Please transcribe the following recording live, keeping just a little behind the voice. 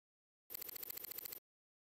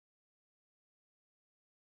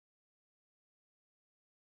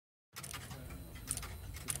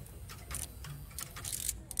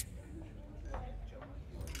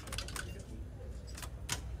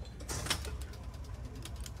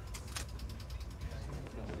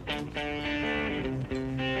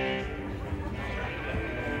Hey,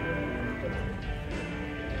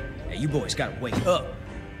 you boys gotta wake up.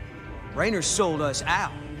 Raynor sold us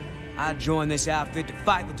out. I joined this outfit to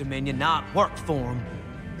fight the Dominion, not work for him.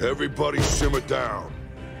 Everybody simmer down.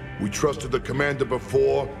 We trusted the commander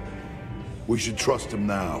before. We should trust him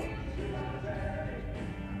now.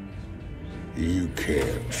 You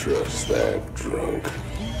can't trust that drunk.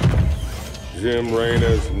 Jim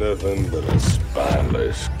Raynor's nothing but a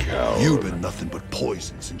spineless coward. You've been nothing but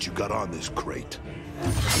poison since you got on this crate.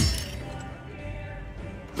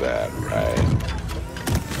 That right.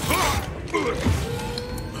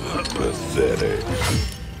 Pathetic.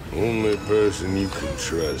 Only person you can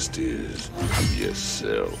trust is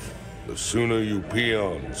yourself. The sooner you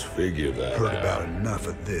peons figure that Heard out. about enough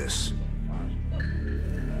of this.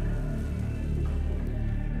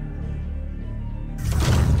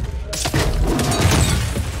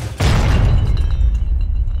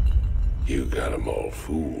 You got 'em all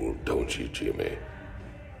fooled, don't you, Jimmy?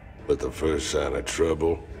 But the first sign of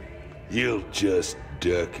trouble, you'll just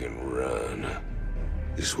duck and run.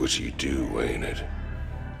 It's what you do, ain't it?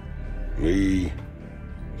 Me,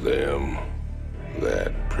 them,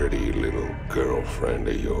 that pretty little girlfriend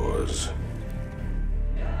of yours.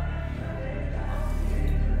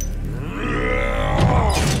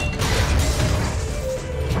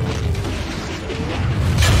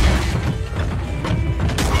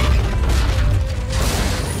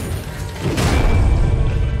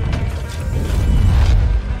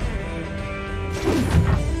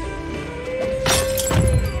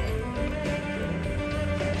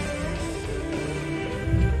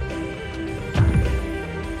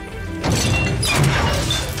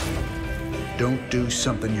 Don't do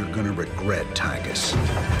something you're gonna regret, Tigus.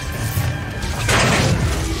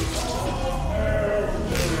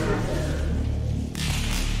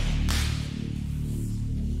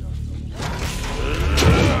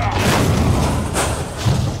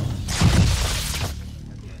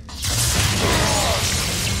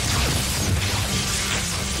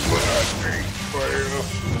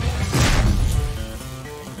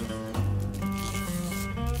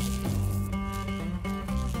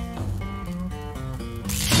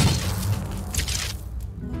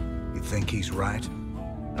 Think he's right?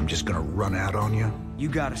 I'm just gonna run out on you? You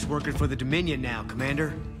got us working for the Dominion now,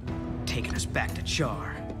 Commander. Taking us back to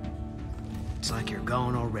Char. It's like you're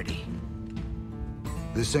gone already.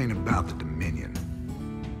 This ain't about the Dominion.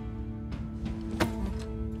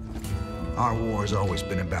 Our war's always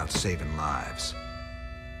been about saving lives.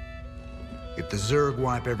 If the Zerg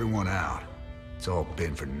wipe everyone out, it's all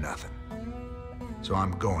been for nothing. So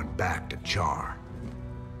I'm going back to Char.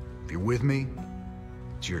 If you're with me,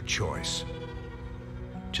 it's your choice.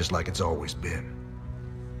 Just like it's always been.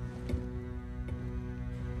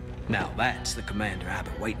 Now that's the commander I've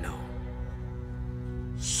been waiting on.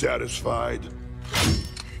 Satisfied?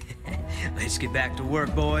 Let's get back to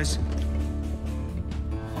work, boys.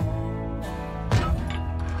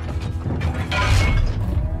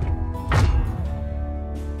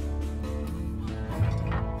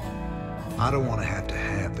 I don't want to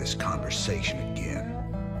have this conversation again.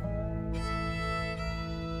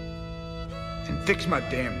 And fix my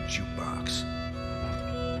damn jukebox.